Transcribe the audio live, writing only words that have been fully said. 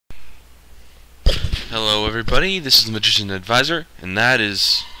Hello everybody, this is the Magician Advisor, and that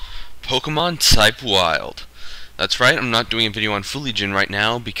is Pokemon Type Wild. That's right, I'm not doing a video on Fuligin right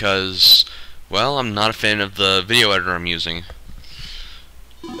now because, well, I'm not a fan of the video editor I'm using.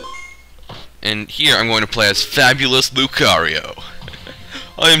 And here I'm going to play as Fabulous Lucario.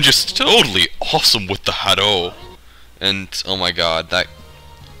 I am just totally awesome with the Hado. And, oh my god, that...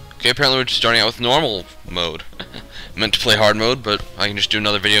 Okay, apparently we're just starting out with normal mode. I meant to play hard mode, but I can just do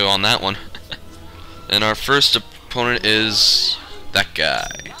another video on that one. And our first opponent is that guy,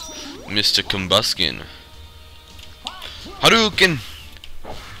 Mr. Combuskin. Hadouken!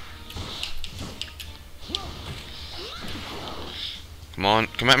 Come on,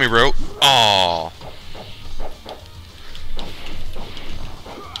 come at me, bro. Aww.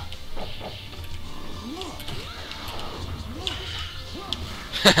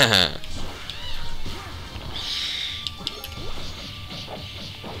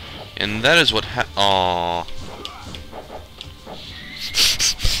 And that is what aww.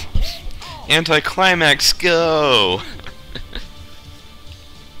 Anticlimax, go!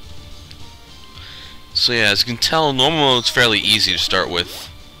 So yeah, as you can tell, normal mode is fairly easy to start with.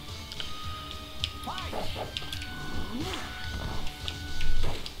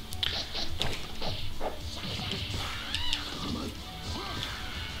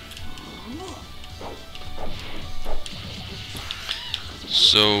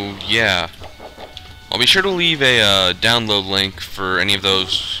 So yeah, I'll be sure to leave a download link for any of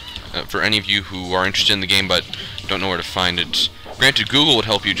those, for any of you who are interested in the game but don't know where to find it. Granted, Google would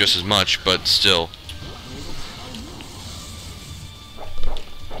help you just as much, but still.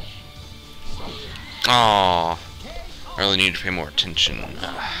 Aww, I really need to pay more attention.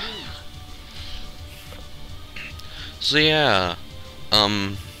 So yeah,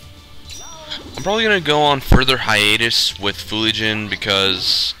 I'm probably gonna go on further hiatus with Fuligin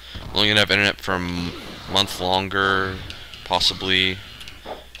because I'm only gonna have internet for a month longer, possibly.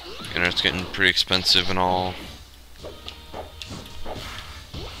 Internet's getting pretty expensive and all.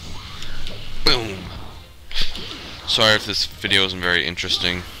 Boom. Sorry if this video isn't very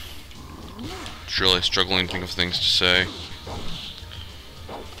interesting. Just really struggling to think of things to say.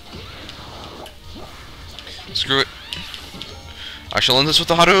 Screw it. I shall end this with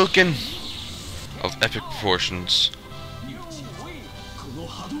the Hadouken of epic proportions.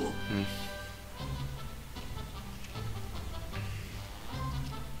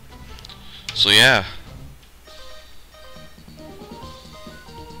 So yeah.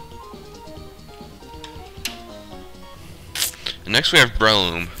 And next we have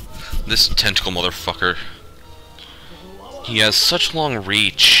Breloom. This tentacle motherfucker. He has such long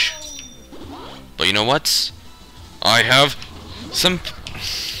reach. But you know what? I have some...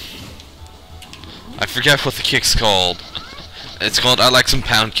 I forget what the kick's called. It's called I like some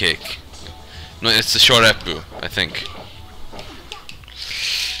pound cake. No, it's the Shorepu, I think.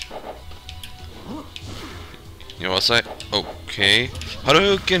 You know what's that? Okay.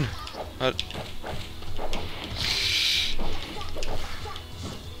 Hadouken!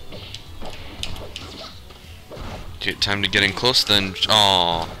 Okay, time to get in close then.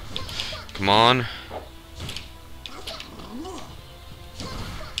 Aww. Come on.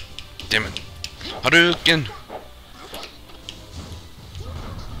 Damn it. Hadouken!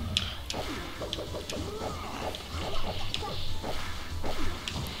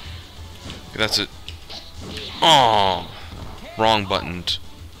 Okay, that's it. Oh, wrong buttoned.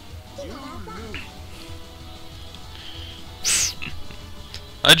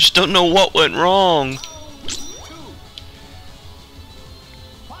 I just don't know what went wrong.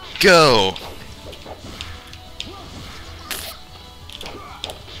 Go.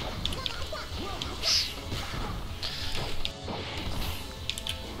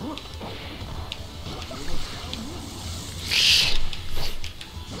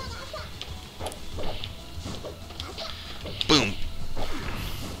 Boom.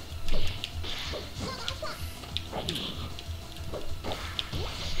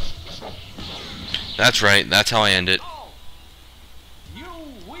 That's right, that's how I end it.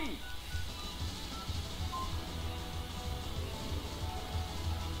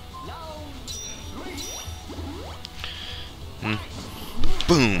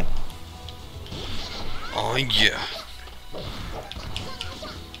 Boom. Oh yeah.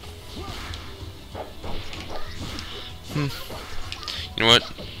 You know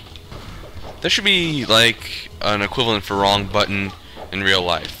what? There should be like an equivalent for wrong button in real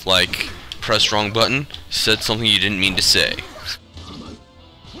life. Like, press wrong button, said something you didn't mean to say.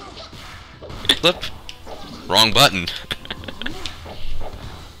 Flip. Wrong button.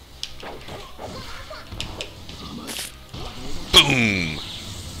 Boom!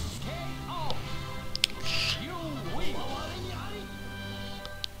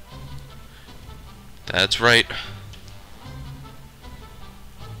 That's right.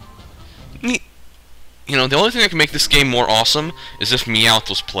 You know, the only thing that can make this game more awesome is if Meowth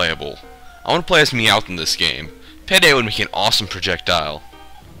was playable. I want to play as Meowth in this game. Payday would make an awesome projectile.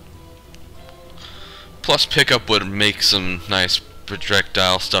 Plus, Pickup would make some nice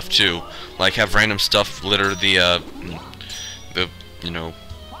projectile stuff too. Like have random stuff litter the you know,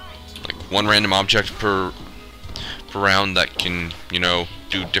 like one random object per round that can, you know,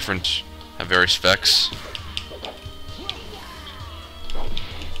 do different, have various effects.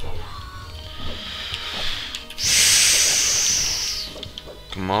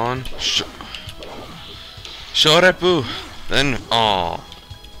 Come on. Shorepu! Then, oh.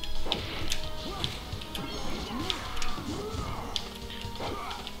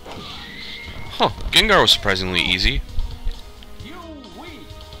 Huh, Gengar was surprisingly easy.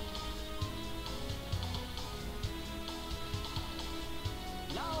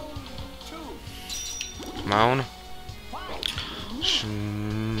 Come on.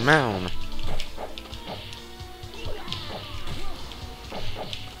 Shmown.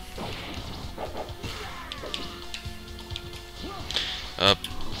 I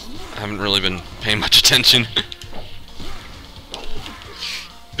haven't really been paying much attention.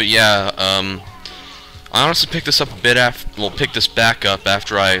 But yeah, I honestly picked this up a bit after, well, picked this back up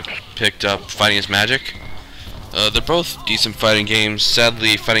after I picked up Fighting is Magic. They're both decent fighting games.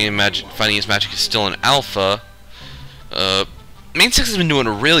 Sadly, Fighting is Magic is still in alpha. Main 6 has been doing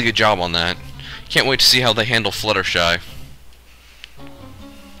a really good job on that. Can't wait to see how they handle Fluttershy.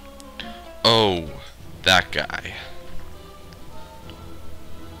 Oh, that guy.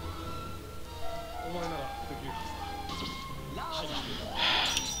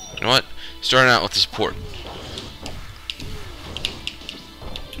 You know what? Starting out with the support.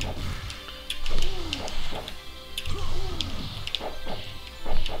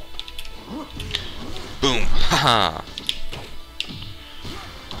 Boom! Haha!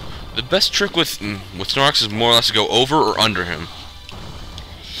 The best trick with Snorlax is more or less to go over or under him.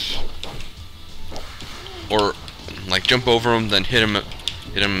 Or, like, jump over him, then hit him,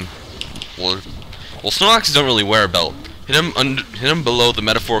 well, Snorlaxes don't really wear a belt. Hit him below the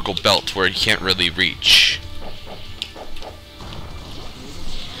metaphorical belt where he can't really reach.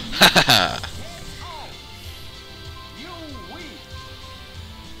 Haha!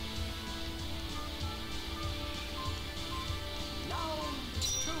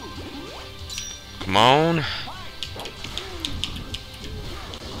 Come on.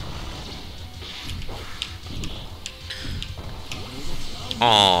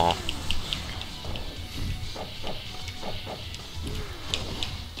 Aww.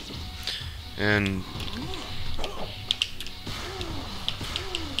 And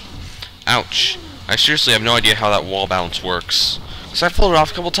ouch. I seriously have no idea how that wall bounce works. Because I pulled it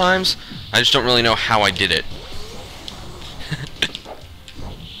off a couple times, I just don't really know how I did it.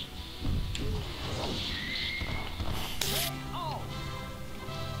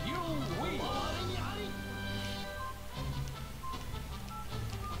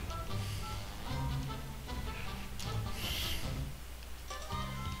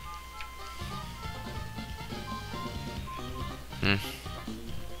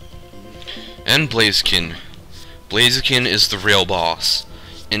 And Blaziken. Blaziken is the real boss.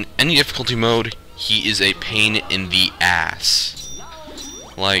 In any difficulty mode, he is a pain in the ass.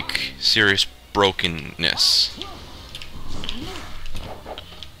 Like, serious brokenness.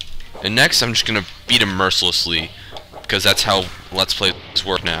 And next, I'm just gonna beat him mercilessly, because that's how Let's Plays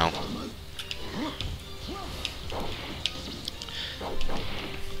work now.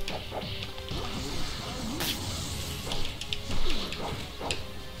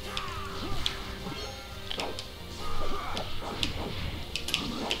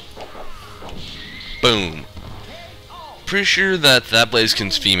 Boom. Pretty sure that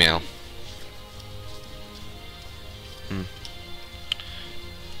Blaziken's female.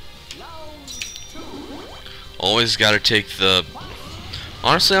 Always gotta take the...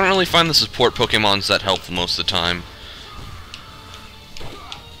 Honestly, I don't really find the support Pokemons that helpful most of the time.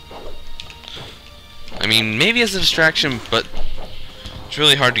 I mean, maybe as a distraction, but it's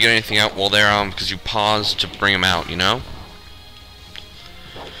really hard to get anything out while they're on because you pause to bring them out, you know?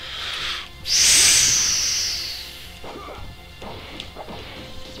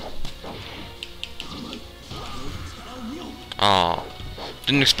 Aw,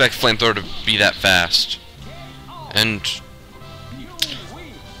 didn't expect Flamethrower to be that fast. And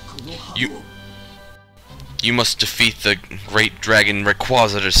you must defeat the great dragon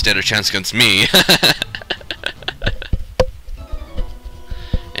Rayquaza to stand a chance against me.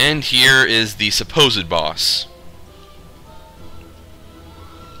 And here is the supposed boss.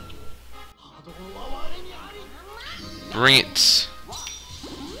 Bring it.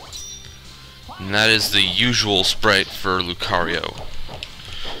 And that is the usual sprite for Lucario.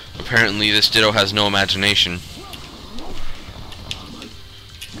 Apparently this Ditto has no imagination.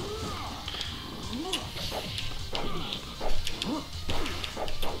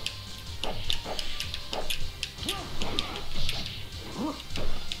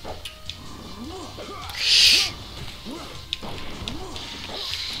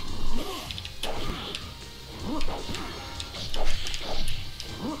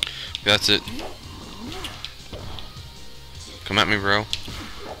 That's it. Come at me, bro.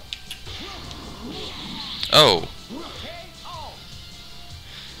 Oh.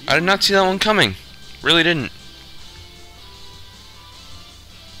 I did not see that one coming. Really didn't.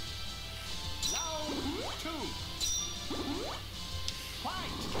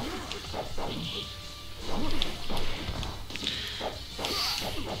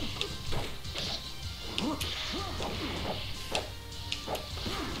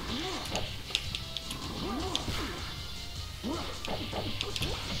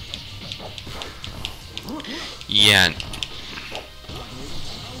 Yeah.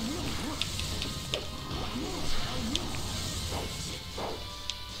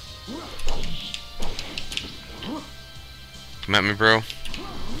 Come at me, bro.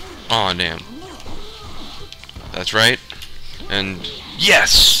 Aw, damn. That's right. And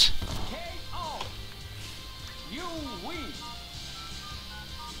yes!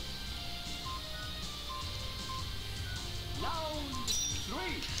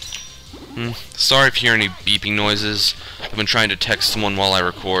 Sorry if you hear any beeping noises. I've been trying to text someone while I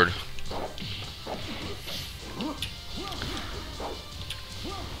record.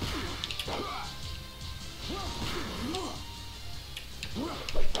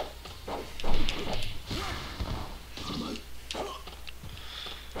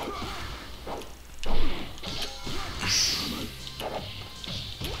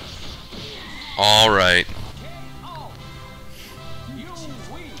 Alright.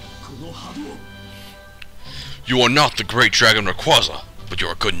 You are not the great Dragon Rayquaza, but you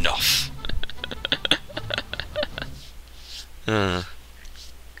are good enough.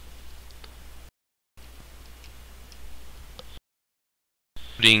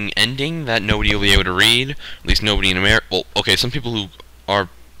 Ending that nobody will be able to read. At least nobody in America. Well, okay, some people who are.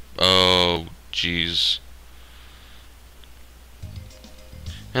 Oh, jeez.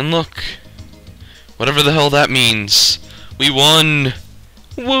 And look, whatever the hell that means, we won.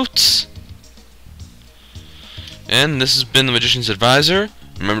 Woot! And this has been the Magician's Advisor.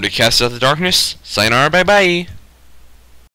 Remember to cast out the darkness. Sayonara, bye bye.